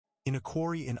In a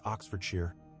quarry in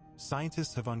Oxfordshire,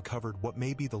 scientists have uncovered what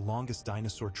may be the longest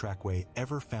dinosaur trackway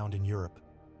ever found in Europe,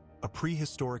 a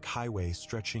prehistoric highway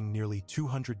stretching nearly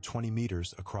 220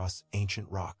 meters across ancient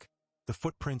rock. The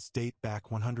footprints date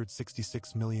back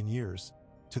 166 million years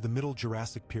to the Middle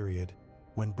Jurassic period,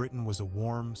 when Britain was a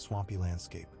warm, swampy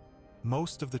landscape.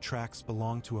 Most of the tracks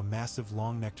belong to a massive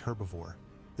long-necked herbivore,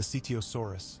 the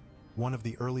Cetiosaurus, one of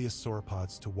the earliest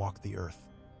sauropods to walk the Earth.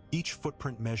 Each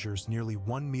footprint measures nearly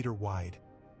 1 meter wide,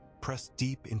 pressed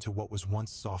deep into what was once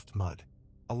soft mud.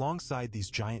 Alongside these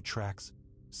giant tracks,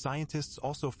 scientists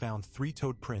also found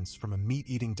three-toed prints from a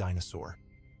meat-eating dinosaur,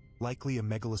 likely a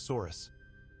Megalosaurus,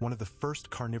 one of the first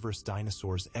carnivorous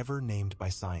dinosaurs ever named by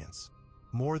science.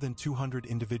 More than 200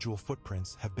 individual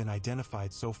footprints have been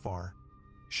identified so far,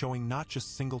 showing not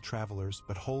just single travelers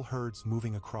but whole herds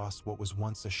moving across what was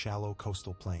once a shallow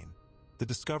coastal plain. The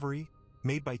discovery,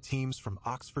 made by teams from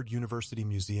Oxford University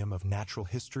Museum of Natural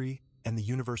History and the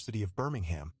University of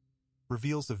Birmingham,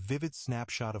 reveals a vivid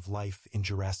snapshot of life in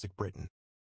Jurassic Britain.